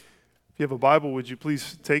you have a Bible, would you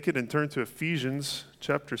please take it and turn to Ephesians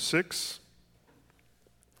chapter 6?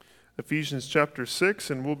 Ephesians chapter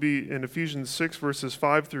 6, and we'll be in Ephesians 6 verses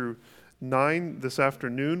 5 through 9 this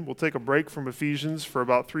afternoon. We'll take a break from Ephesians for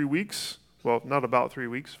about 3 weeks. Well, not about 3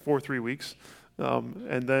 weeks, for 3 weeks.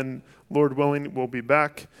 And then, Lord willing, we'll be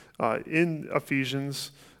back in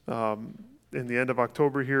Ephesians in the end of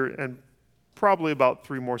October here, and probably about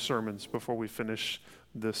 3 more sermons before we finish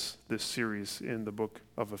this series in the book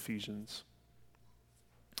of Ephesians.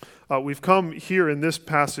 We've come here in this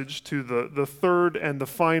passage to the third and the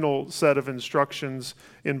final set of instructions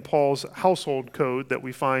in Paul's household code that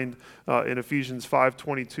we find in Ephesians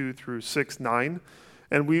 5:22 through 6:9.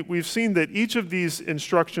 And we've seen that each of these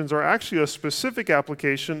instructions are actually a specific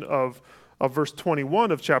application of verse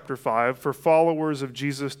 21 of chapter 5 for followers of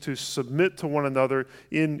Jesus to submit to one another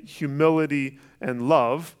in humility and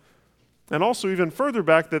love. And also even further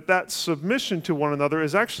back, that submission to one another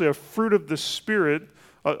is actually a fruit of the Spirit,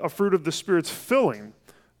 a fruit of the Spirit's filling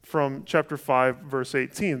from chapter 5, verse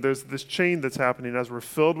 18. There's this chain that's happening. As we're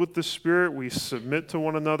filled with the Spirit, we submit to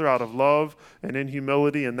one another out of love and in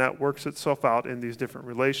humility, and that works itself out in these different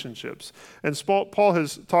relationships. And Paul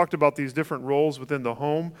has talked about these different roles within the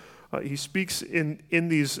home. He speaks in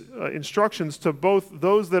these instructions to both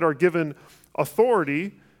those that are given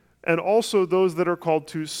authority and also those that are called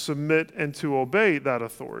to submit and to obey that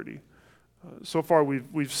authority. So far,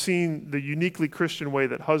 we've seen the uniquely Christian way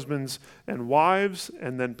that husbands and wives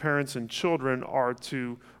and then parents and children are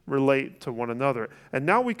to relate to one another. And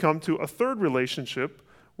now we come to a third relationship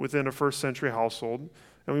within a first century household,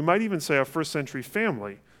 and we might even say a first century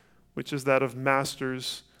family, which is that of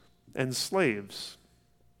masters and slaves.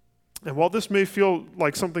 And while this may feel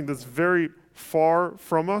like something that's very far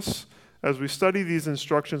from us, as we study these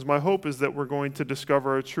instructions, my hope is that we're going to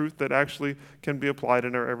discover a truth that actually can be applied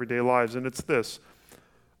in our everyday lives. And it's this: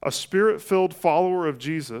 a Spirit-filled follower of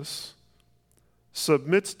Jesus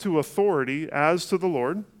submits to authority as to the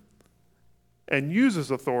Lord and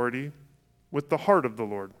uses authority with the heart of the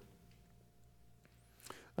Lord.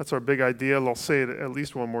 That's our big idea. I'll say it at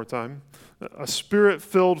least one more time. A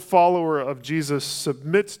Spirit-filled follower of Jesus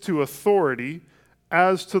submits to authority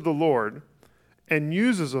as to the Lord and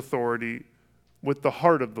uses authority with the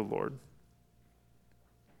heart of the Lord.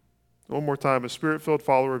 One more time. A Spirit-filled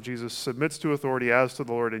follower of Jesus submits to authority as to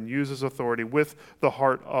the Lord and uses authority with the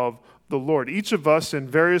heart of the Lord. Each of us in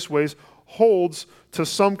various ways holds to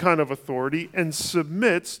some kind of authority and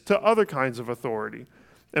submits to other kinds of authority.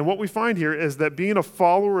 And what we find here is that being a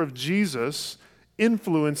follower of Jesus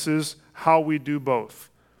influences how we do both.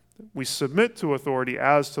 We submit to authority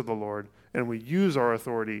as to the Lord, and we use our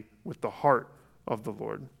authority with the heart of the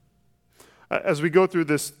Lord. As we go through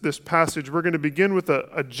this passage, we're going to begin with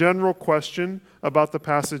a general question about the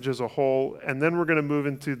passage as a whole, and then we're going to move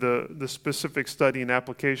into the specific study and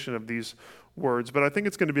application of these words. But I think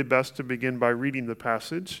it's going to be best to begin by reading the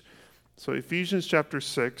passage. So Ephesians chapter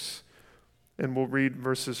 6, and we'll read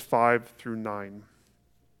verses 5 through 9.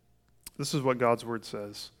 This is what God's word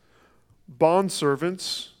says.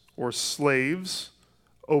 Bondservants or slaves,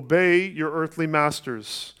 obey your earthly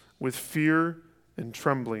masters with fear and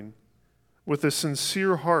trembling, with a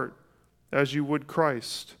sincere heart, as you would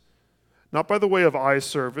Christ, not by the way of eye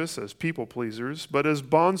service as people pleasers, but as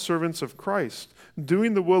bondservants of Christ,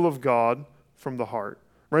 doing the will of God from the heart,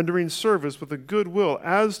 rendering service with a good will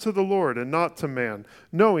as to the Lord and not to man,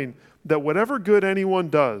 knowing that whatever good anyone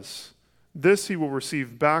does, this he will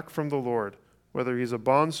receive back from the Lord, whether he's a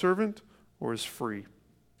bondservant or is free.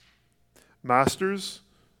 Masters,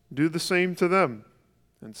 do the same to them,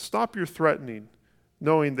 and stop your threatening,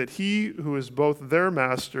 knowing that he who is both their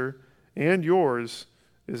master and yours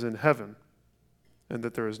is in heaven, and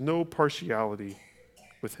that there is no partiality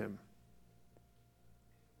with him.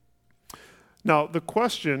 Now, the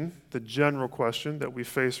general question that we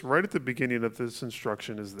face right at the beginning of this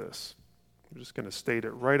instruction is this. I'm just going to state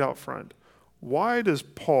it right out front. Why does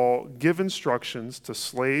Paul give instructions to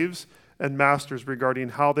slaves and masters regarding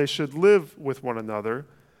how they should live with one another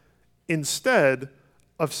instead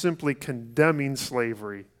of simply condemning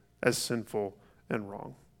slavery as sinful and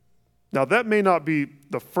wrong? Now, that may not be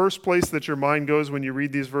the first place that your mind goes when you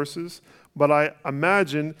read these verses, but I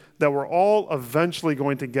imagine that we're all eventually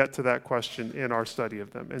going to get to that question in our study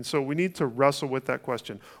of them. And so we need to wrestle with that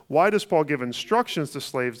question. Why does Paul give instructions to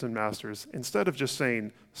slaves and masters instead of just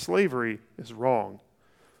saying slavery is wrong?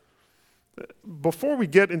 Before we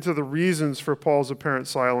get into the reasons for Paul's apparent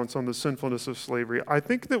silence on the sinfulness of slavery, I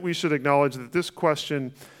think that we should acknowledge that this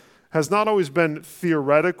question has not always been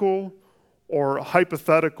theoretical or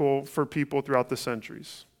hypothetical for people throughout the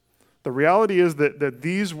centuries. The reality is that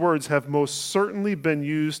these words have most certainly been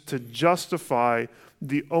used to justify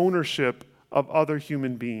the ownership of other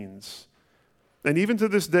human beings. And even to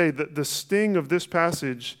this day, the sting of this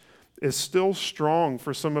passage is still strong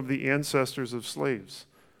for some of the ancestors of slaves.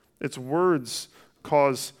 Its words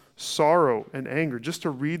cause sorrow and anger. Just to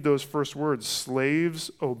read those first words, slaves,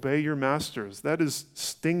 obey your masters, that is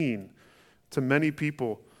stinging to many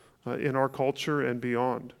people in our culture and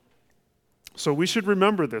beyond. So we should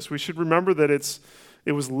remember this. We should remember that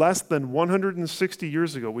it was less than 160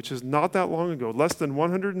 years ago, which is not that long ago, less than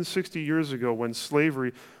 160 years ago when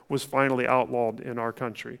slavery was finally outlawed in our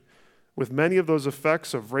country, with many of those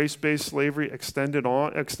effects of race-based slavery extending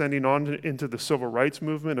on into the civil rights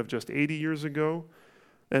movement of just 80 years ago,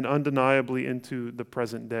 and undeniably into the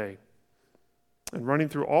present day. And running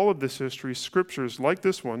through all of this history, scriptures like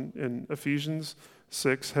this one in Ephesians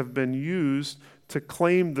 6 have been used to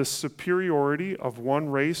claim the superiority of one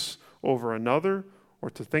race over another, or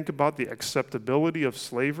to think about the acceptability of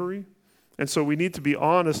slavery. And so we need to be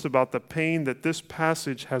honest about the pain that this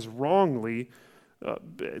passage has wrongly,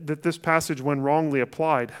 when wrongly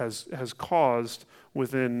applied, has caused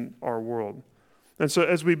within our world. And so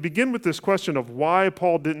as we begin with this question of why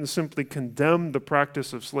Paul didn't simply condemn the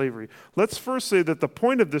practice of slavery, let's first say that the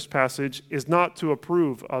point of this passage is not to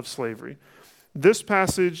approve of slavery. This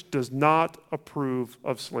passage does not approve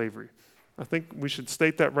of slavery. I think we should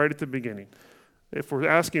state that right at the beginning. If we're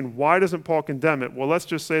asking why doesn't Paul condemn it, well, let's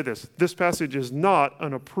just say this. This passage is not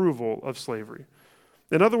an approval of slavery.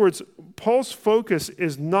 In other words, Paul's focus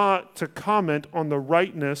is not to comment on the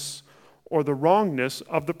rightness or the wrongness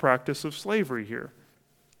of the practice of slavery here.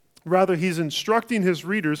 Rather, he's instructing his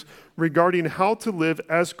readers regarding how to live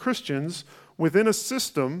as Christians within a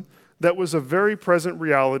system that was a very present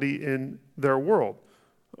reality in their world.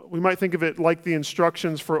 We might think of it like the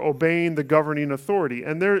instructions for obeying the governing authorities.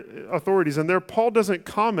 And there, Paul doesn't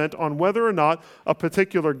comment on whether or not a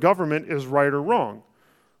particular government is right or wrong.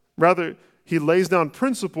 Rather, he lays down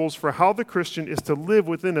principles for how the Christian is to live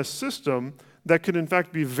within a system that could in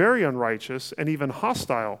fact be very unrighteous and even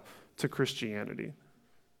hostile to Christianity.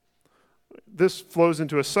 This flows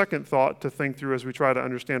into a second thought to think through as we try to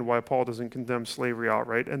understand why Paul doesn't condemn slavery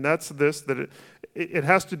outright, and that's this, that it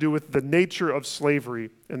has to do with the nature of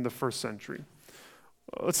slavery in the first century.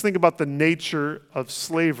 Let's think about the nature of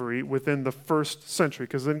slavery within the first century,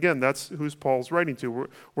 because again, that's who Paul's writing to.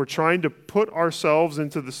 We're trying to put ourselves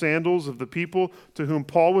into the sandals of the people to whom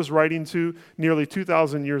Paul was writing to nearly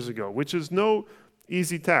 2,000 years ago, which is no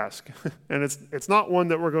easy task. And it's not one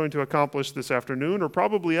that we're going to accomplish this afternoon or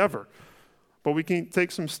probably ever. But we can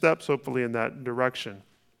take some steps, hopefully, in that direction.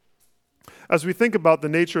 As we think about the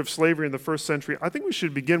nature of slavery in the first century, I think we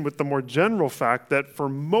should begin with the more general fact that for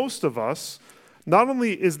most of us, not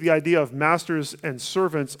only is the idea of masters and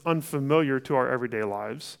servants unfamiliar to our everyday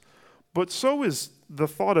lives, but so is the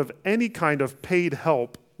thought of any kind of paid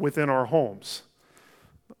help within our homes.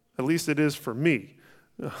 At least it is for me.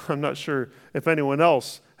 I'm not sure if anyone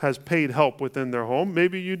else has paid help within their home.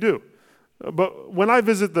 Maybe you do. But when I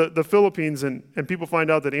visit the Philippines and people find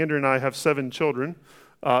out that Andrew and I have 7 children,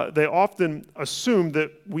 they often assume that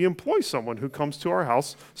we employ someone who comes to our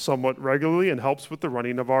house somewhat regularly and helps with the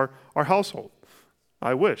running of our household.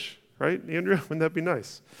 I wish, right, Andrew? Wouldn't that be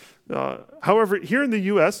nice? However, here in the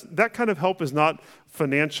U.S., that kind of help is not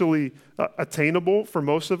financially attainable for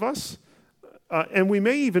most of us. And we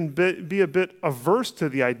may even be a bit averse to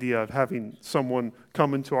the idea of having someone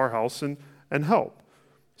come into our house and help.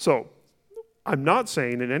 So I'm not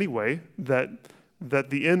saying in any way that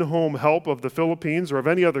the in-home help of the Philippines or of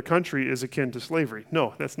any other country is akin to slavery.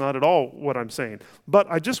 No, that's not at all what I'm saying. But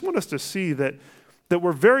I just want us to see that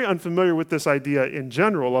we're very unfamiliar with this idea in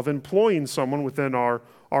general of employing someone within our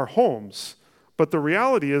homes. But the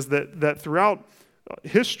reality is that throughout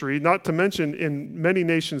history, not to mention in many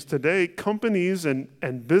nations today, companies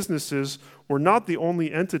and businesses were not the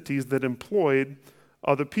only entities that employed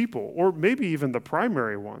other people, or maybe even the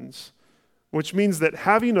primary ones. Which means that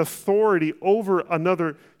having authority over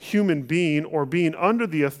another human being or being under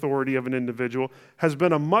the authority of an individual has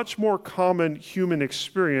been a much more common human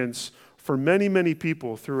experience for many, many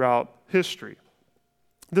people throughout history.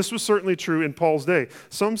 This was certainly true in Paul's day.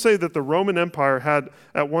 Some say that the Roman Empire had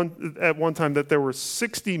at one time that there were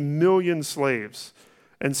 60 million slaves.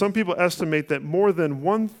 And some people estimate that more than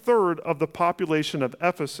 1/3 of the population of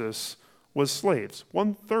Ephesus was slaves.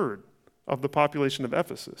 1/3 of the population of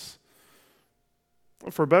Ephesus.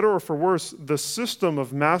 For better or for worse, the system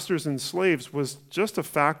of masters and slaves was just a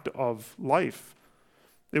fact of life.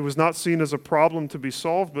 It was not seen as a problem to be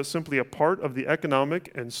solved, but simply a part of the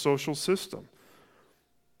economic and social system.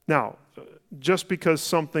 Now, just because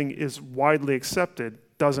something is widely accepted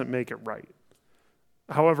doesn't make it right.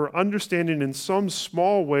 However, understanding in some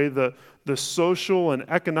small way the social and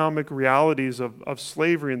economic realities of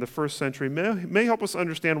slavery in the first century may help us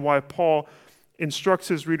understand why Paul instructs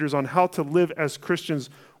his readers on how to live as Christians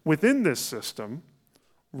within this system,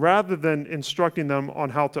 rather than instructing them on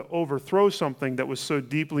how to overthrow something that was so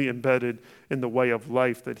deeply embedded in the way of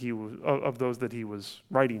life that of those that he was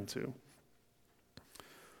writing to.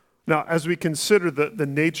 Now, as we consider the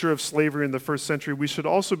nature of slavery in the first century, we should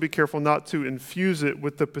also be careful not to infuse it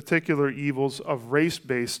with the particular evils of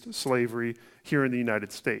race-based slavery here in the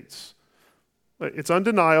United States. It's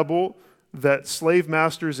undeniable that slave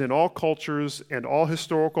masters in all cultures and all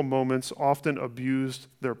historical moments often abused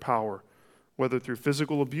their power, whether through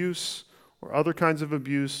physical abuse or other kinds of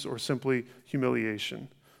abuse or simply humiliation.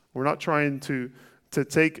 We're not trying to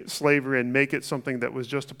take slavery and make it something that was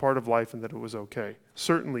just a part of life and that it was okay.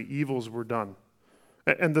 Certainly, evils were done.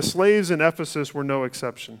 And the slaves in Ephesus were no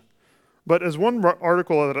exception. But as one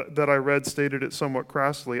article that I read stated it somewhat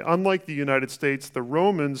crassly, unlike the United States, the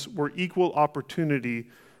Romans were equal opportunity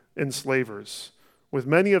enslavers, with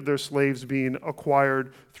many of their slaves being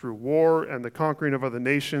acquired through war and the conquering of other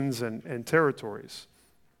nations and territories.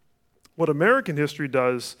 What American history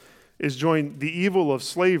does is join the evil of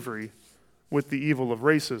slavery with the evil of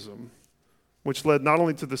racism, which led not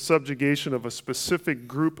only to the subjugation of a specific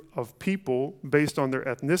group of people based on their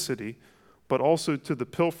ethnicity, but also to the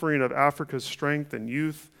pilfering of Africa's strength and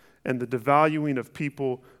youth and the devaluing of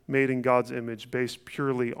people made in God's image based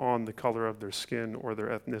purely on the color of their skin or their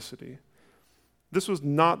ethnicity. This was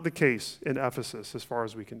not the case in Ephesus, as far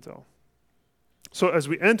as we can tell. So as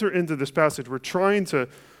we enter into this passage, we're trying to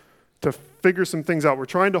figure some things out. We're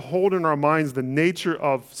trying to hold in our minds the nature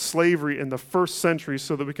of slavery in the first century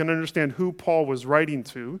so that we can understand who Paul was writing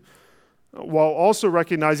to, while also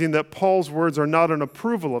recognizing that Paul's words are not an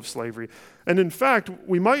approval of slavery. And in fact,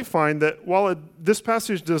 we might find that while this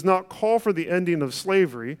passage does not call for the ending of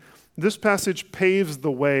slavery, this passage paves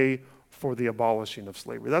the way for the abolishing of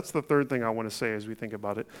slavery. That's the third thing I want to say as we think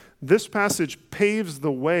about it. This passage paves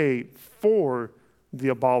the way for the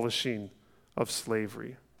abolishing of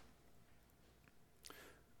slavery.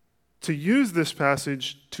 To use this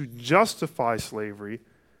passage to justify slavery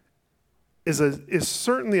is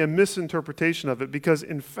certainly a misinterpretation of it, because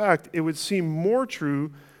in fact it would seem more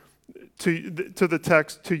true to the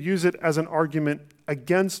text to use it as an argument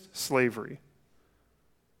against slavery.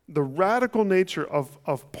 The radical nature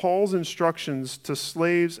of Paul's instructions to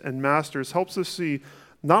slaves and masters helps us see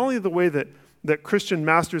not only the way that Christian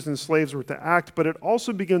masters and slaves were to act, but it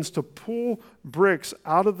also begins to pull bricks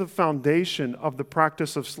out of the foundation of the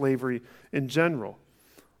practice of slavery in general.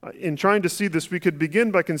 In trying to see this, we could begin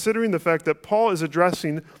by considering the fact that Paul is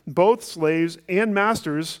addressing both slaves and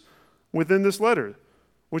masters within this letter,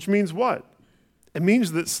 which means what? It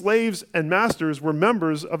means that slaves and masters were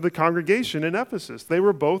members of the congregation in Ephesus. They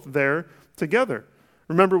were both there together.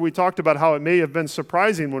 Remember, we talked about how it may have been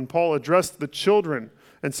surprising when Paul addressed the children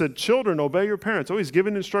and said, "Children, obey your parents." Oh, he's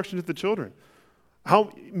giving instruction to the children.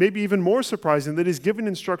 How maybe even more surprising that he's giving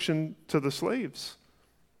instruction to the slaves.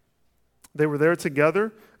 They were there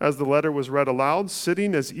together as the letter was read aloud,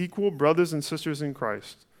 sitting as equal brothers and sisters in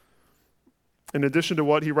Christ. In addition to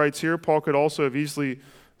what he writes here, Paul could also have easily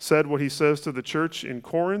said what he says to the church in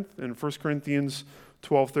Corinth in 1 Corinthians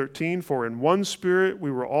 12:13, "For in one spirit we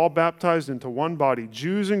were all baptized into one body,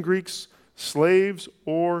 Jews and Greeks, slaves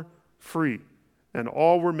or free, and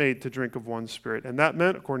all were made to drink of one spirit." And that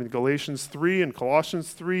meant, according to Galatians 3 and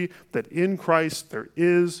Colossians 3, that in Christ there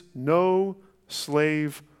is no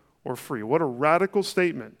slave or free. What a radical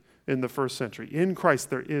statement in the first century. In Christ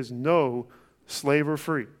there is no slave or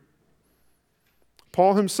free.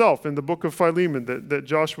 Paul himself, in the book of Philemon that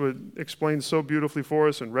Joshua explained so beautifully for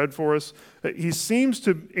us and read for us, he seems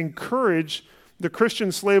to encourage the Christian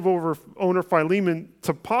slave owner Philemon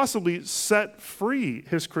to possibly set free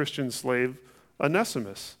his Christian slave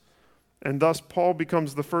Onesimus. And thus Paul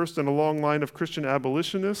becomes the first in a long line of Christian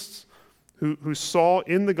abolitionists who saw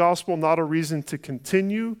in the gospel not a reason to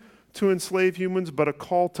continue to enslave humans, but a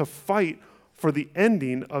call to fight for the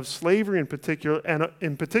ending of slavery in particular,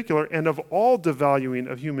 and of all devaluing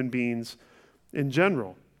of human beings in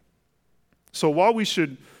general. So while we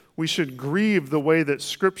should grieve the way that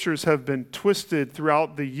scriptures have been twisted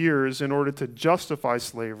throughout the years in order to justify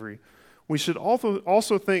slavery, we should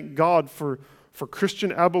also thank God for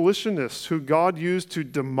Christian abolitionists who God used to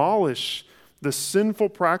demolish the sinful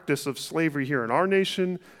practice of slavery here in our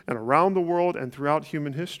nation and around the world and throughout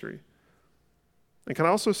human history. And can I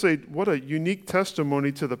also say, what a unique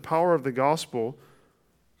testimony to the power of the gospel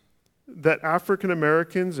that African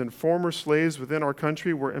Americans and former slaves within our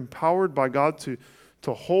country were empowered by God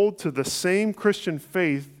to hold to the same Christian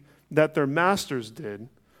faith that their masters did,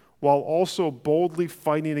 while also boldly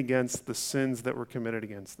fighting against the sins that were committed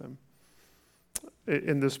against them.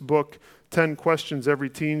 In this book, 10 Questions Every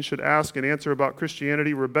Teen Should Ask and Answer About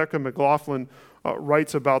Christianity, Rebecca McLaughlin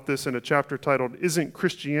writes about this in a chapter titled, "Isn't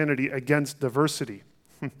Christianity Against Diversity?"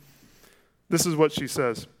 This is what she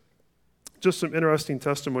says. Just some interesting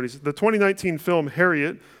testimonies. The 2019 film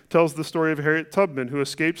Harriet tells the story of Harriet Tubman, who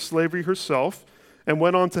escaped slavery herself and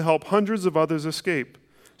went on to help hundreds of others escape.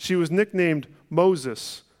 She was nicknamed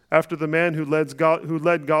Moses, after the man who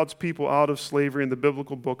led God's people out of slavery in the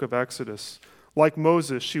biblical book of Exodus. Like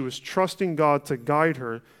Moses, she was trusting God to guide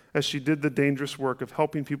her as she did the dangerous work of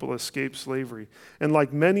helping people escape slavery. And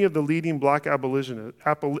like many of the leading black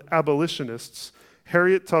abolitionists,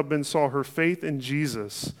 Harriet Tubman saw her faith in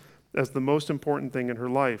Jesus as the most important thing in her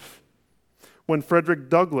life. When Frederick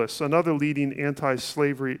Douglass, another leading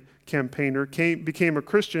anti-slavery campaigner, became a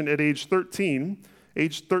Christian at age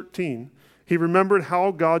 13, he remembered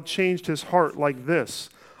how God changed his heart like this: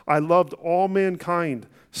 "I loved all mankind,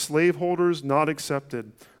 slaveholders not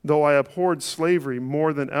excepted, though I abhorred slavery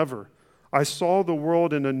more than ever. I saw the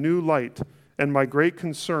world in a new light, and my great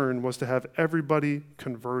concern was to have everybody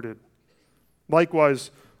converted."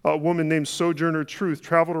 Likewise, a woman named Sojourner Truth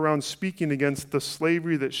traveled around speaking against the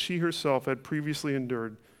slavery that she herself had previously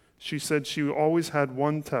endured. She said she always had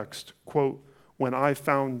one text, quote, "When I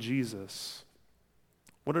found Jesus."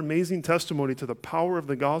 What an amazing testimony to the power of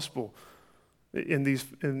the gospel in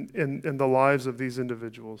the lives of these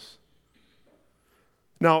individuals.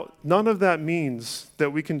 Now, none of that means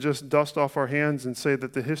that we can just dust off our hands and say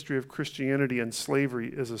that the history of Christianity and slavery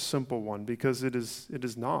is a simple one, because it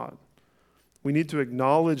is not. We need to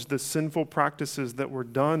acknowledge the sinful practices that were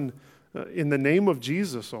done in the name of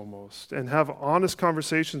Jesus almost, and have honest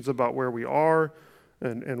conversations about where we are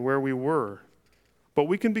and where we were. But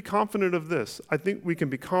we can be confident of this. I think we can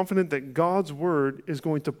be confident that God's word is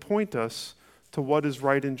going to point us to what is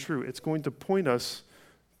right and true. It's going to point us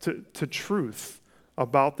to truth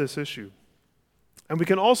about this issue. And we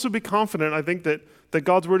can also be confident, I think, that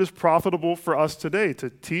God's word is profitable for us today to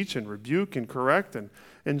teach and rebuke and correct and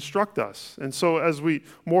instruct us. And so as we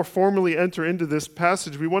more formally enter into this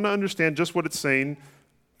passage, we want to understand just what it's saying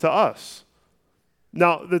to us.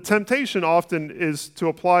 Now, the temptation often is to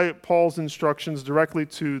apply Paul's instructions directly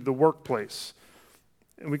to the workplace.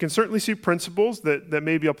 And we can certainly see principles that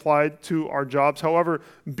may be applied to our jobs. However,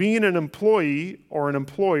 being an employee or an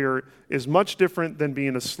employer is much different than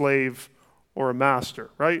being a slave or a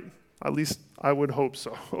master, right? At least I would hope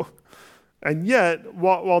so. And yet,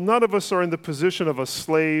 while none of us are in the position of a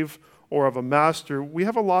slave or of a master, we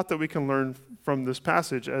have a lot that we can learn from this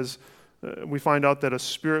passage as we find out that a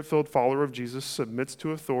spirit-filled follower of Jesus submits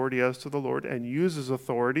to authority as to the Lord and uses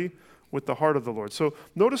authority with the heart of the Lord. So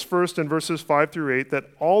notice first in verses 5 through 8 that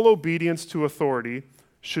all obedience to authority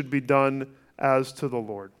should be done as to the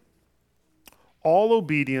Lord. All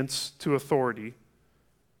obedience to authority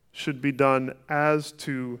should be done as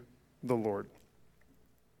to the Lord.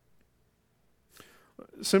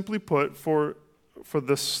 Simply put, for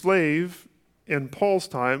the slave in Paul's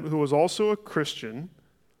time, who was also a Christian,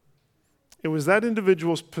 it was that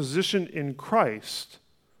individual's position in Christ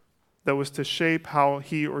that was to shape how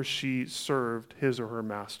he or she served his or her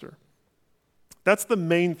master. That's the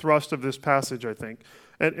main thrust of this passage, I think.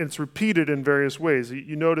 And it's repeated in various ways.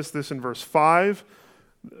 You notice this in verse 5.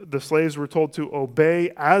 The slaves were told to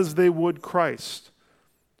obey as they would Christ.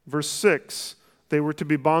 Verse 6, they were to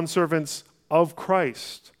be bondservants of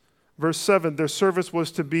Christ. Verse 7, their service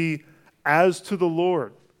was to be as to the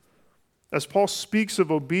Lord. As Paul speaks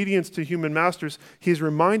of obedience to human masters, he's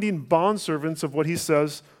reminding bondservants of what he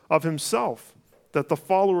says of himself, that the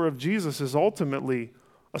follower of Jesus is ultimately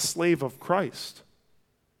a slave of Christ,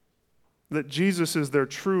 that Jesus is their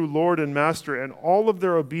true Lord and Master, and all of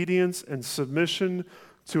their obedience and submission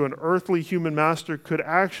to an earthly human master could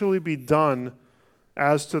actually be done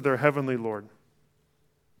as to their heavenly Lord.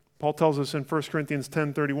 Paul tells us in 1 Corinthians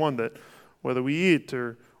 10:31 that whether we eat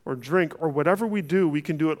or drink or whatever we do, we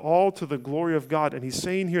can do it all to the glory of God. And he's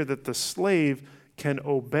saying here that the slave can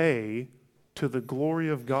obey to the glory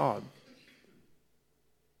of God.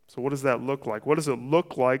 So what does that look like? What does it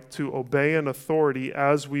look like to obey an authority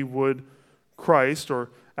as we would Christ or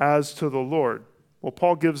as to the Lord? Well,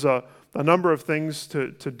 Paul gives a number of things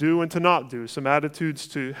to do and to not do, some attitudes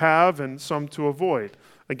to have and some to avoid.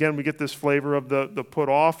 Again, we get this flavor of the put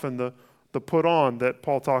off and the put on that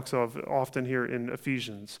Paul talks of often here in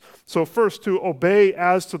Ephesians. So first, to obey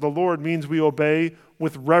as to the Lord means we obey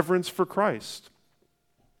with reverence for Christ.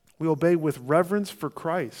 We obey with reverence for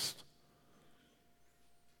Christ.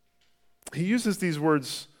 He uses these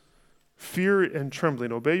words, fear and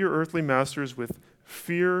trembling. Obey your earthly masters with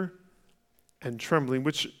fear and trembling,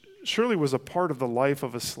 which surely was a part of the life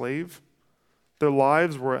of a slave. Their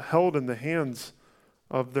lives were held in the hands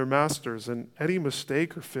of their masters, and any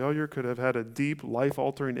mistake or failure could have had a deep,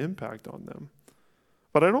 life-altering impact on them.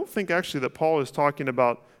 But I don't think actually that Paul is talking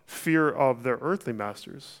about fear of their earthly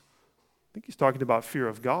masters. I think he's talking about fear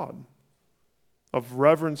of God, of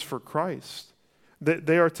reverence for Christ.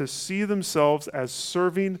 They are to see themselves as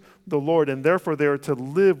serving the Lord, and therefore they are to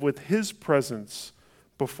live with his presence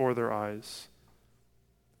before their eyes.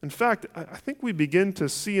 In fact, I think we begin to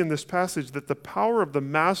see in this passage that the power of the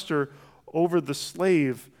master over the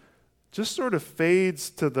slave just sort of fades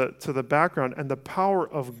to the background, and the power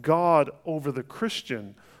of God over the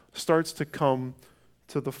Christian starts to come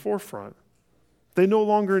to the forefront. They no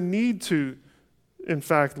longer need to, in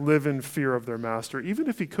fact, live in fear of their master, even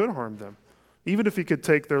if he could harm them, even if he could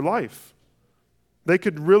take their life. They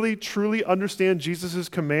could really, truly understand Jesus'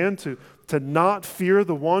 command to not fear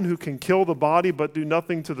the one who can kill the body but do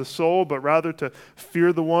nothing to the soul, but rather to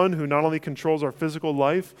fear the one who not only controls our physical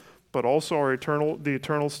life, but also the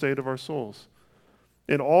eternal state of our souls.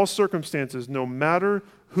 In all circumstances, no matter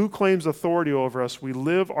who claims authority over us, we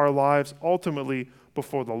live our lives ultimately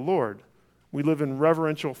before the Lord. We live in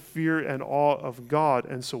reverential fear and awe of God,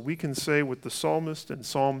 and so we can say with the psalmist in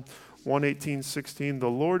Psalm 118:16, "The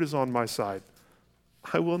Lord is on my side.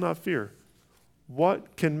 I will not fear.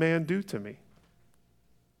 What can man do to me?"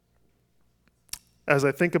 As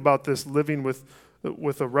I think about this, living with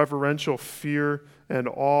a reverential fear and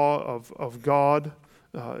awe of God,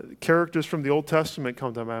 characters from the Old Testament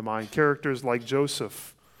come to my mind. Characters like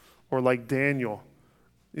Joseph or like Daniel.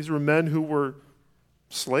 These were men who were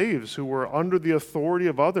slaves, who were under the authority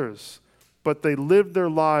of others, but they lived their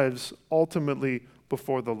lives ultimately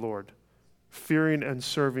before the Lord, fearing and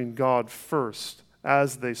serving God first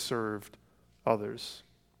as they served others.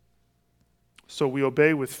 So we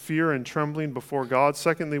obey with fear and trembling before God.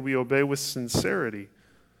 Secondly, we obey with sincerity.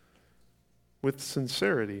 With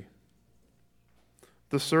sincerity.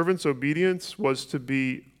 The servant's obedience was to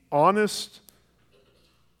be honest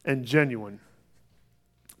and genuine.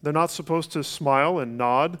 They're not supposed to smile and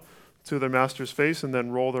nod to their master's face and then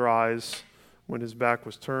roll their eyes when his back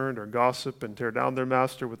was turned, or gossip and tear down their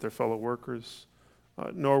master with their fellow workers.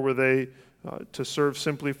 Nor were they to serve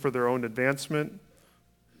simply for their own advancement.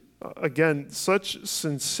 Again, such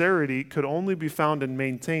sincerity could only be found and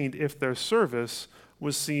maintained if their service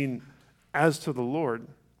was seen as to the Lord.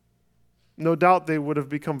 No doubt they would have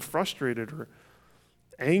become frustrated or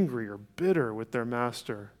angry or bitter with their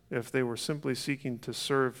master if they were simply seeking to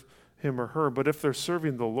serve him or her. But if they're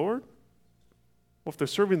serving the Lord,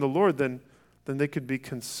 then they could be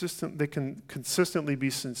consistent. They can consistently be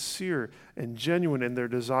sincere and genuine in their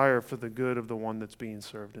desire for the good of the one that's being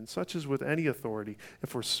served. And such is with any authority.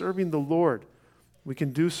 If we're serving the Lord, we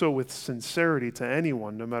can do so with sincerity to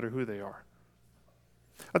anyone, no matter who they are.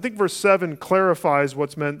 I think verse 7 clarifies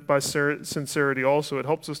what's meant by sincerity also. It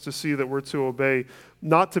helps us to see that we're to obey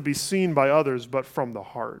not to be seen by others, but from the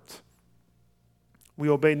heart. We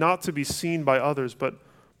obey not to be seen by others, but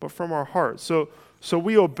from our heart. So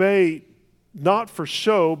we obey not for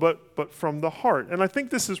show, but from the heart. And I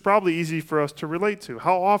think this is probably easy for us to relate to.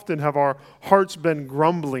 How often have our hearts been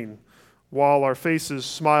grumbling while our faces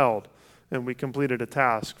smiled and we completed a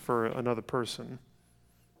task for another person?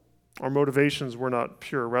 Our motivations were not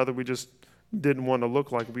pure. Rather, we just didn't want to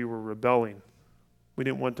look like we were rebelling. We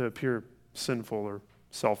didn't want to appear sinful or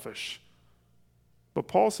selfish. But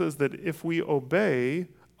Paul says that if we obey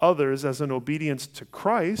others as an obedience to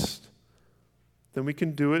Christ, then we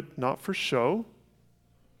can do it not for show,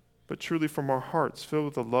 but truly from our hearts, filled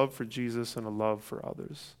with a love for Jesus and a love for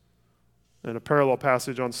others. In a parallel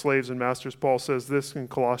passage on slaves and masters, Paul says this in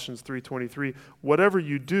Colossians 3:23, "Whatever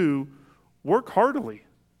you do, work heartily."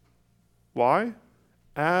 Why?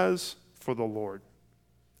 As for the Lord,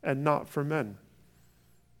 and not for men.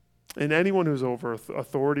 And anyone who's over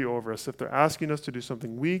authority over us, if they're asking us to do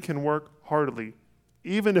something, we can work heartily,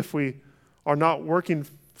 even if we are not working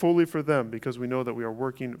fully for them, because we know that we are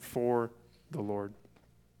working for the Lord.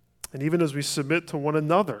 And even as we submit to one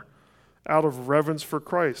another out of reverence for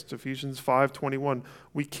Christ, Ephesians 5:21,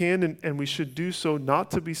 we can and we should do so not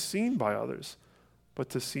to be seen by others, but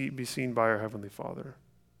to be seen by our Heavenly Father.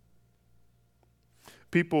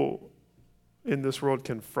 People in this world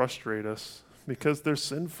can frustrate us because they're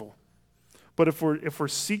sinful. But if we're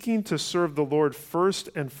seeking to serve the Lord first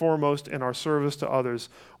and foremost in our service to others,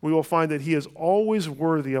 we will find that he is always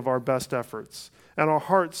worthy of our best efforts. And our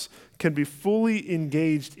hearts can be fully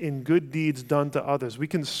engaged in good deeds done to others. We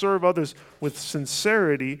can serve others with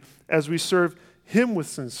sincerity as we serve him with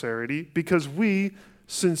sincerity because we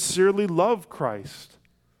sincerely love Christ.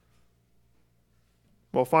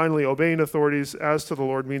 Well, finally, obeying authorities as to the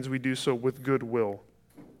Lord means we do so with goodwill.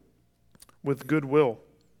 With goodwill.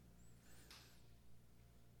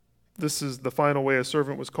 This is the final way a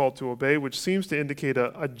servant was called to obey, which seems to indicate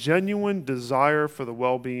a genuine desire for the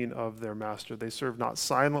well-being of their master. They serve not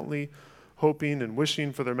silently, hoping and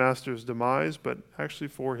wishing for their master's demise, but actually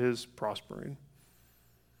for his prospering.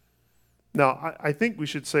 Now, I think we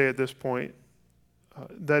should say at this point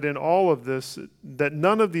that in all of this, that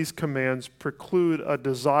none of these commands preclude a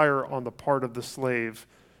desire on the part of the slave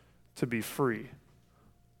to be free.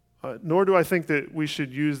 Nor do I think that we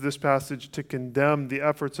should use this passage to condemn the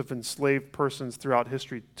efforts of enslaved persons throughout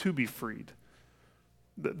history to be freed.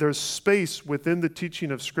 There's space within the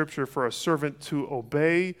teaching of Scripture for a servant to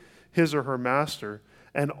obey his or her master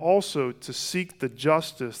and also to seek the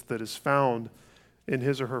justice that is found in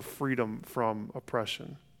his or her freedom from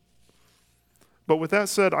oppression. But with that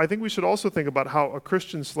said, I think we should also think about how a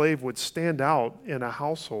Christian slave would stand out in a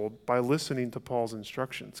household by listening to Paul's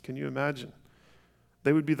instructions. Can you imagine?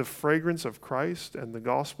 They would be the fragrance of Christ and the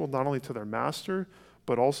gospel, not only to their master,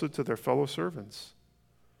 but also to their fellow servants.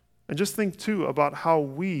 And just think, too, about how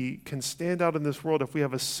we can stand out in this world if we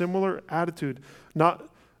have a similar attitude, not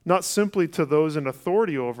simply to those in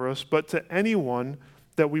authority over us, but to anyone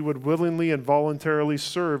that we would willingly and voluntarily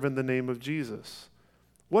serve in the name of Jesus.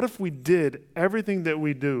 What if we did everything that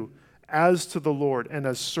we do as to the Lord and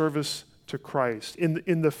as service to Christ,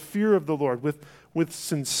 in the fear of the Lord, with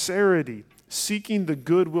sincerity, seeking the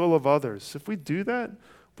goodwill of others? If we do that,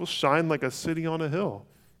 we'll shine like a city on a hill.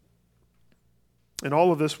 And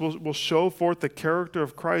all of this will show forth the character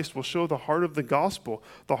of Christ, will show the heart of the gospel,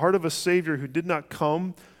 the heart of a Savior who did not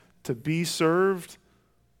come to be served,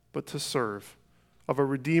 but to serve, of a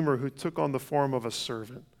Redeemer who took on the form of a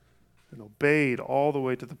servant and obeyed all the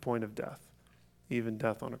way to the point of death, even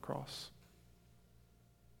death on a cross.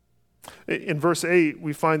 In verse 8,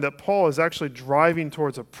 we find that Paul is actually driving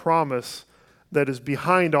towards a promise that is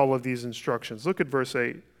behind all of these instructions. Look at verse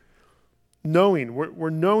 8. Knowing, we're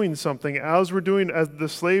knowing something as we're doing, as the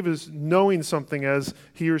slave is knowing something as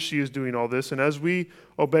he or she is doing all this. And as we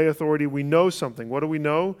obey authority, we know something. What do we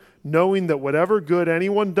know? Knowing that whatever good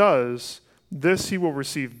anyone does, this he will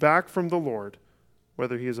receive back from the Lord,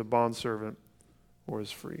 whether he is a bondservant or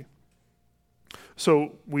is free.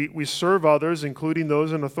 So we serve others, including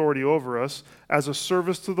those in authority over us, as a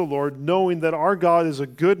service to the Lord, knowing that our God is a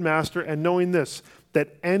good master, and knowing this,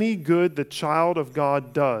 that any good the child of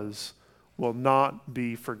God does will not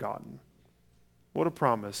be forgotten. What a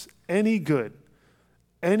promise. Any good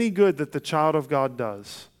that the child of God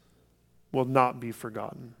does will not be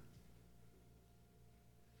forgotten.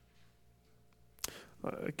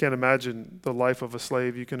 I can't imagine the life of a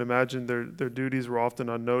slave. You can imagine their duties were often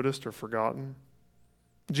unnoticed or forgotten.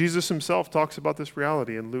 Jesus himself talks about this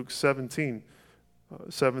reality in Luke 17,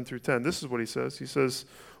 7 through 10. This is what he says. He says,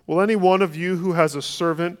 "Will any one of you who has a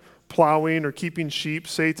servant plowing or keeping sheep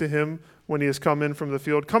say to him when he has come in from the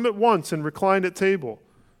field, 'Come at once and recline at table'?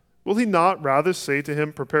 Will he not rather say to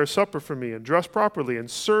him, 'Prepare supper for me and dress properly and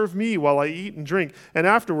serve me while I eat and drink, and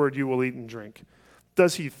afterward you will eat and drink'?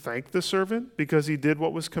 Does he thank the servant because he did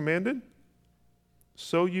what was commanded?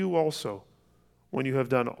 So you also, when you have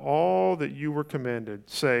done all that you were commanded,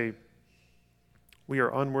 say, 'We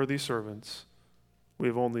are unworthy servants. We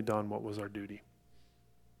have only done what was our duty.'"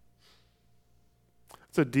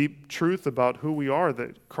 It's a deep truth about who we are,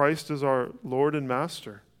 that Christ is our Lord and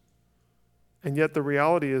Master. And yet the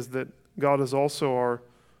reality is that God is also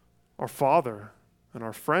our Father and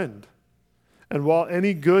our friend. And while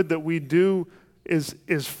any good that we do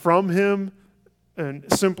is from him and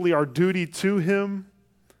simply our duty to him,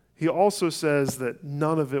 he also says that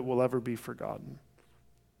none of it will ever be forgotten.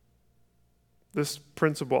 This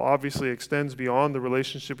principle obviously extends beyond the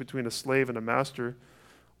relationship between a slave and a master.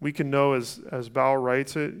 We can know, as Bauer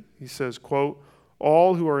writes it, he says, quote,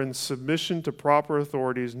 "All who are in submission to proper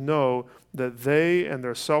authorities know that they and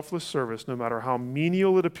their selfless service, no matter how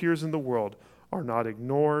menial it appears in the world, are not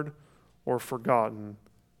ignored or forgotten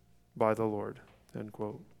by the Lord." End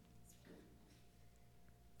quote.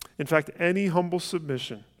 In fact, any humble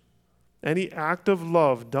submission, any act of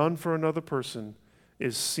love done for another person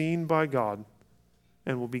is seen by God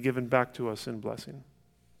and will be given back to us in blessing.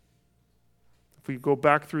 If we go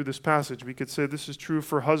back through this passage, we could say this is true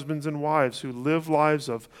for husbands and wives who live lives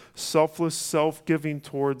of selfless self-giving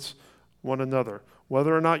towards one another.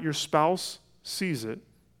 Whether or not your spouse sees it,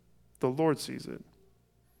 the Lord sees it.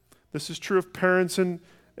 This is true of parents and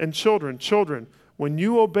children. Children, when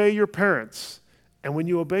you obey your parents, and when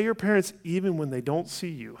you obey your parents even when they don't see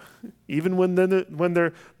you, even when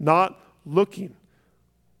they're not looking,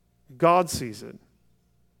 God sees it.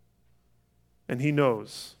 And He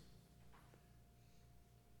knows.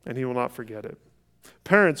 And He will not forget it.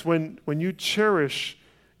 Parents, when you cherish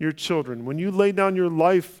your children, when you lay down your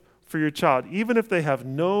life for your child, even if they have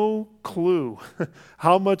no clue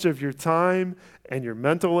how much of your time and your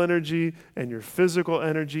mental energy and your physical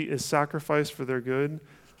energy is sacrificed for their good,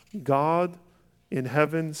 God in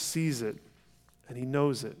heaven sees it and He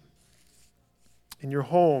knows it. In your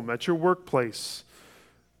home, at your workplace,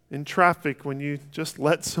 in traffic when you just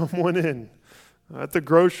let someone in, at the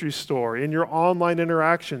grocery store, in your online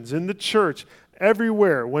interactions, in the church,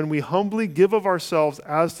 everywhere, when we humbly give of ourselves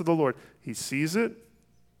as to the Lord, He sees it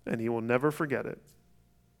and He will never forget it.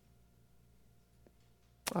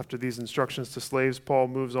 After these instructions to slaves, Paul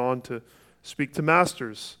moves on to speak to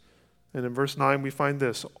masters. And in verse 9 we find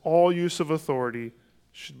this: all use of authority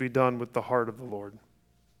should be done with the heart of the Lord.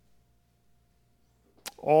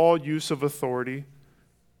 All use of authority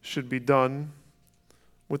should be done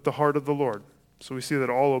with the heart of the Lord. So we see that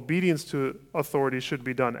all obedience to authority should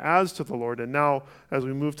be done as to the Lord. And now, as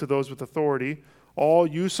we move to those with authority, all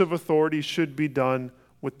use of authority should be done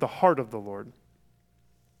with the heart of the Lord.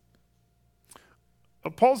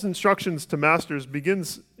 Paul's instructions to masters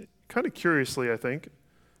begins kind of curiously, I think.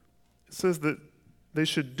 It says that they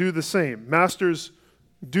should do the same. Masters,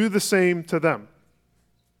 do the same to them.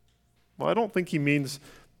 Well, I don't think he means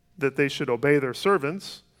that they should obey their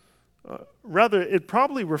servants. Rather, it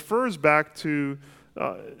probably refers back to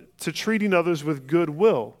treating others with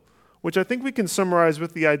goodwill, which I think we can summarize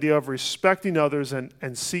with the idea of respecting others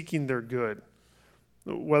and seeking their good,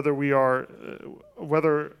 whether we're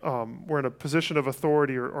in a position of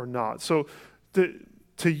authority or not. So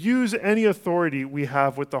to use any authority we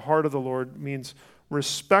have with the heart of the Lord means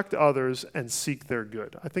respect others and seek their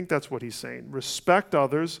good. I think that's what he's saying. Respect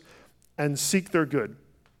others and seek their good.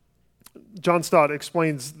 John Stott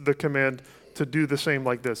explains the command to do the same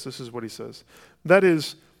like this. This is what he says. That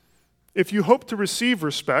is, if you hope to receive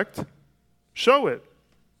respect, show it.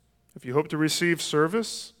 If you hope to receive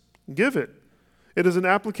service, give it. It is an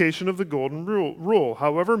application of the golden rule.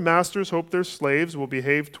 However masters hope their slaves will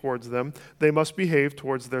behave towards them, they must behave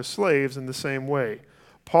towards their slaves in the same way.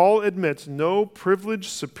 Paul admits no privileged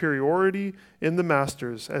superiority in the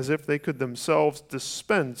masters, as if they could themselves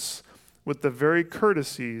dispense with the very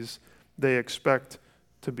courtesies they expect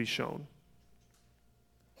to be shown.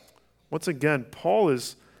 Once again, Paul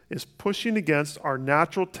is pushing against our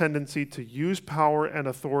natural tendency to use power and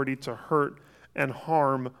authority to hurt and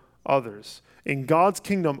harm others. In God's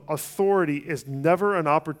kingdom, authority is never an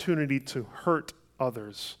opportunity to hurt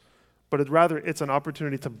others, but rather it's an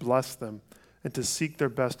opportunity to bless them and to seek their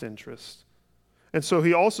best interest. And so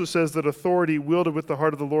he also says that authority wielded with the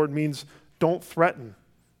heart of the Lord means don't threaten.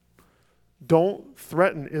 Don't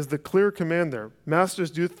threaten is the clear command there. Masters,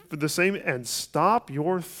 do the same and stop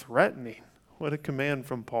your threatening. What a command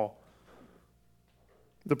from Paul.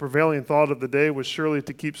 The prevailing thought of the day was surely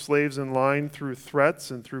to keep slaves in line through threats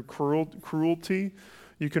and through cruelty.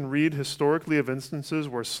 You can read historically of instances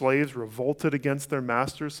where slaves revolted against their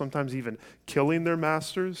masters, sometimes even killing their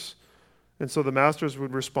masters. And so the masters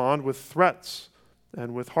would respond with threats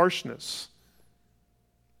and with harshness.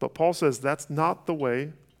 But Paul says that's not the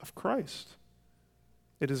way of Christ.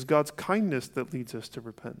 It is God's kindness that leads us to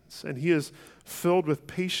repentance. And He is filled with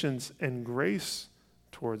patience and grace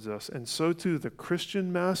towards us. And so too, the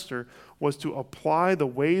Christian master was to apply the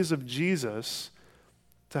ways of Jesus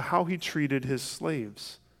to how He treated His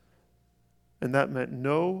slaves. And that meant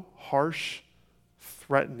no harsh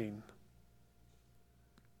threatening.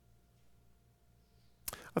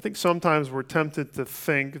 I think sometimes we're tempted to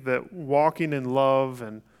think that walking in love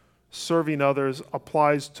and serving others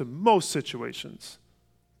applies to most situations,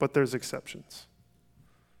 but there's exceptions.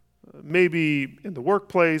 Maybe in the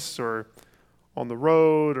workplace or on the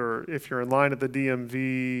road, or if you're in line at the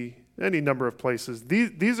DMV, any number of places.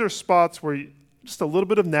 These are spots where just a little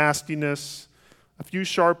bit of nastiness, a few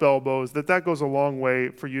sharp elbows, that goes a long way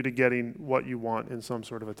for you to getting what you want in some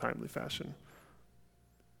sort of a timely fashion.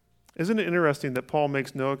 Isn't it interesting that Paul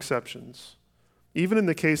makes no exceptions? Even in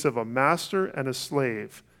the case of a master and a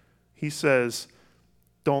slave, he says,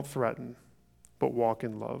 don't threaten, but walk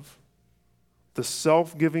in love. The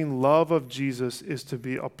self-giving love of Jesus is to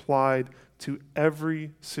be applied to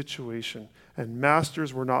every situation. And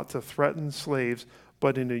masters were not to threaten slaves,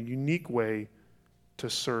 but in a unique way to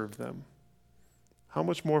serve them. How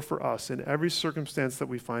much more for us in every circumstance that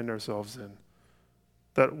we find ourselves in,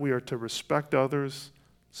 that we are to respect others,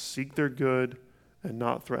 seek their good, and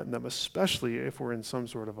not threaten them, especially if we're in some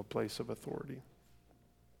sort of a place of authority.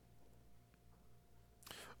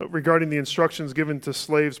 Regarding the instructions given to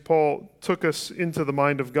slaves, Paul took us into the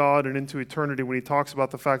mind of God and into eternity when he talks about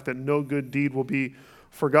the fact that no good deed will be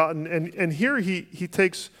forgotten. And here he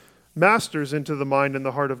takes masters into the mind and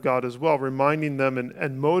the heart of God as well, reminding them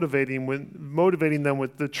and motivating them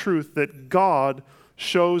with the truth that God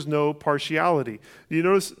shows no partiality. You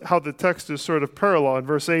notice how the text is sort of parallel. In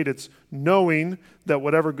verse 8, it's knowing that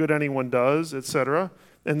whatever good anyone does, etc.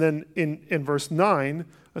 And then in verse 9,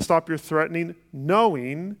 stop your threatening,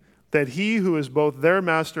 knowing that he who is both their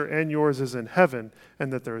master and yours is in heaven,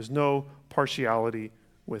 and that there is no partiality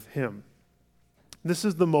with him. This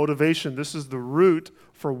is the motivation. This is the root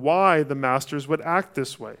for why the masters would act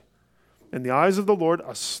this way. In the eyes of the Lord,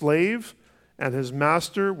 a slave and his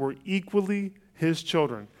master were equally his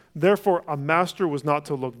children. Therefore, a master was not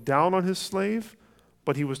to look down on his slave,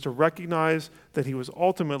 but he was to recognize that he was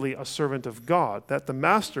ultimately a servant of God, that the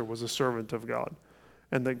master was a servant of God,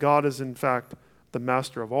 and that God is, in fact, the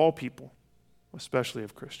master of all people, especially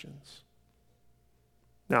of Christians.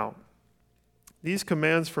 Now, these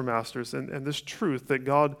commands for masters and this truth that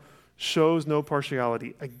God shows no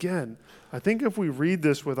partiality, again, I think if we read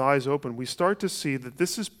this with eyes open, we start to see that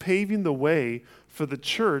this is paving the way for the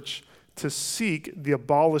church to seek the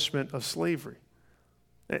abolishment of slavery.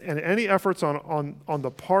 And any efforts on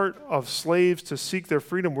the part of slaves to seek their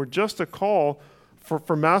freedom were just a call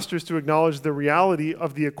for masters to acknowledge the reality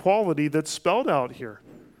of the equality that's spelled out here.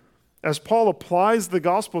 As Paul applies the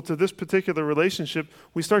gospel to this particular relationship,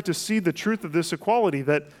 we start to see the truth of this equality,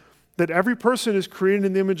 that every person is created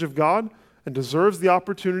in the image of God and deserves the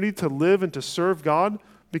opportunity to live and to serve God,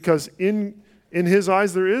 because in his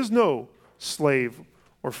eyes there is no slave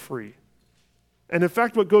or free. And in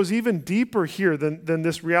fact, what goes even deeper here than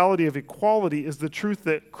this reality of equality is the truth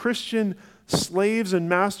that Christian slaves and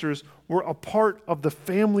masters were a part of the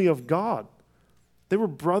family of God. They were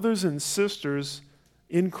brothers and sisters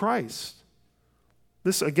in Christ.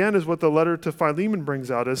 This, again, is what the letter to Philemon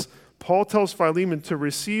brings out, as Paul tells Philemon to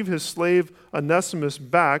receive his slave Onesimus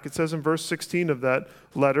back. It says in verse 16 of that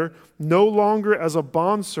letter, no longer as a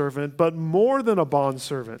bondservant, but more than a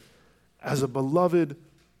bondservant, as a beloved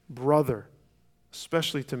brother,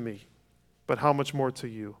 especially to me, but how much more to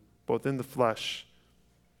you, both in the flesh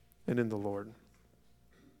and in the Lord.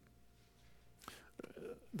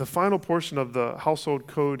 The final portion of the household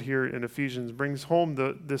code here in Ephesians brings home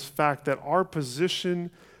this fact that our position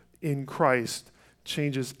in Christ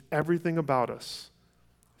changes everything about us.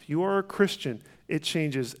 If you are a Christian, it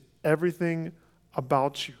changes everything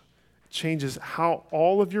about you. It changes how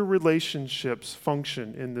all of your relationships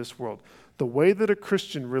function in this world. The way that a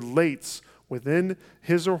Christian relates within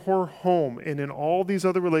his or her home and in all these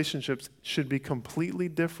other relationships should be completely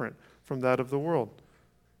different from that of the world,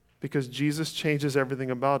 because Jesus changes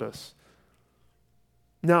everything about us.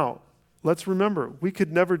 Now, let's remember, we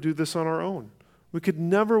could never do this on our own. We could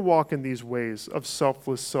never walk in these ways of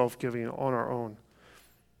selfless self-giving on our own.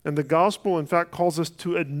 And the gospel, in fact, calls us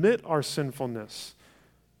to admit our sinfulness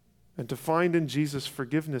and to find in Jesus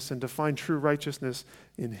forgiveness and to find true righteousness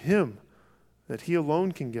in him that he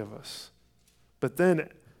alone can give us. But then,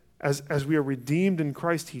 as we are redeemed in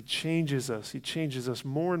Christ, he changes us. He changes us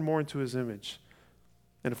more and more into his image.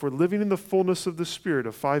 And if we're living in the fullness of the Spirit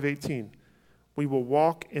of 5:18, we will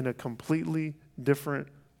walk in a completely different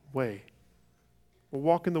way. We'll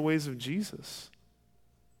walk in the ways of Jesus.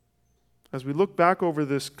 As we look back over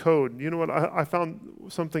this code, you know what? I found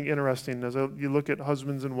something interesting as you look at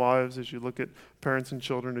husbands and wives, as you look at parents and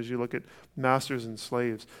children, as you look at masters and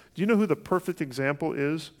slaves. Do you know who the perfect example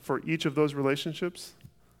is for each of those relationships?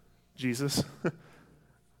 Jesus.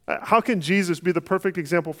 How can Jesus be the perfect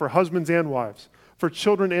example for husbands and wives, for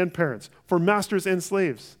children and parents, for masters and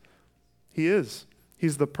slaves? He is.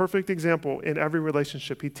 He's the perfect example in every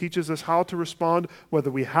relationship. He teaches us how to respond, whether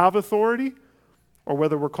we have authority or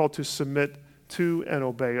whether we're called to submit to and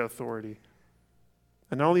obey authority.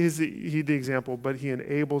 And not only is he the example, but he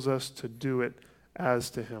enables us to do it as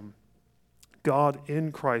to him. God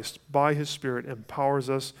in Christ, by his Spirit, empowers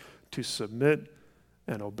us to submit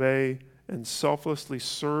and obey and selflessly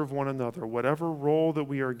serve one another, whatever role that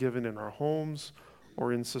we are given in our homes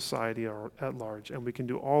or in society or at large. And we can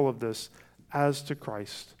do all of this as to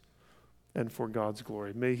Christ and for God's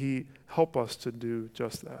glory. May he help us to do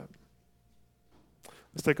just that.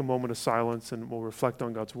 Let's take a moment of silence and we'll reflect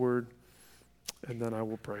on God's word, and then I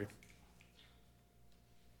will pray.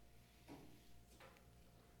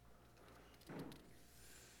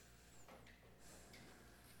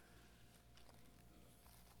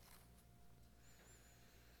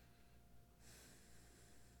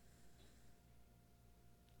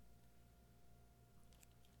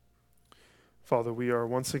 Father, we are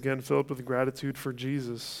once again filled with gratitude for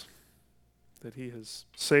Jesus, that he has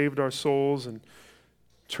saved our souls and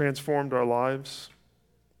transformed our lives,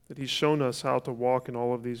 that he's shown us how to walk in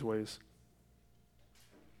all of these ways.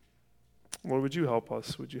 Lord, would you help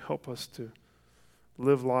us? Would you help us to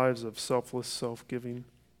live lives of selfless self-giving?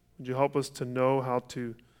 Would you help us to know how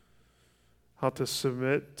to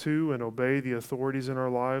submit to and obey the authorities in our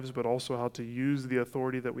lives, but also how to use the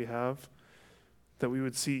authority that we have? That we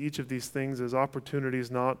would see each of these things as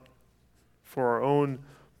opportunities not for our own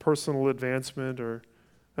personal advancement or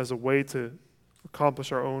as a way to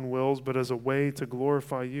accomplish our own wills, but as a way to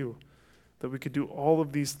glorify you. That we could do all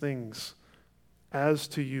of these things as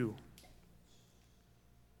to you.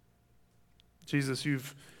 Jesus,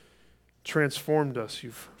 you've transformed us.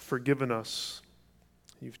 You've forgiven us.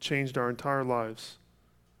 You've changed our entire lives.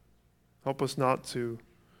 Help us not to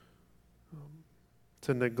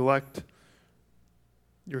neglect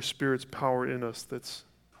your Spirit's power in us that's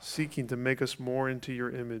seeking to make us more into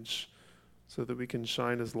your image so that we can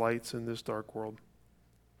shine as lights in this dark world.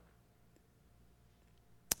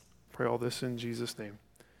 Pray all this in Jesus' name.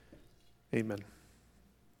 Amen.